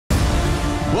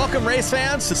Welcome race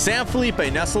fans to San Felipe,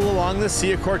 nestled along the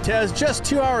Sea of Cortez, just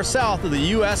 2 hours south of the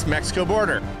U.S.-Mexico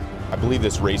border. I believe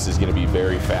this race is going to be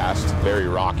very fast, very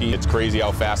rocky. It's crazy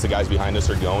how fast the guys behind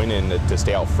us are going, and to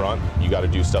stay out front, you got to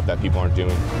do stuff that people aren't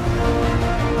doing.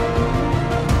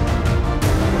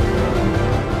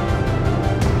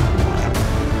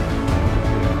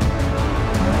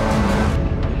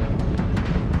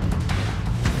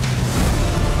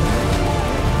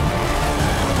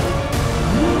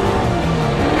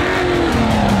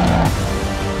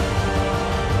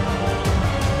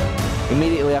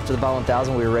 Immediately after the Ball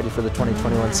 1000, we were ready for the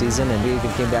 2021 season, and we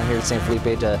even came down here to San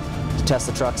Felipe to test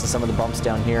the trucks and some of the bumps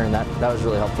down here, and that was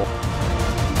really helpful.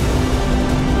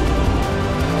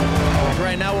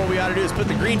 Right now what we ought to do is put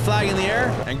the green flag in the air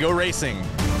and go racing.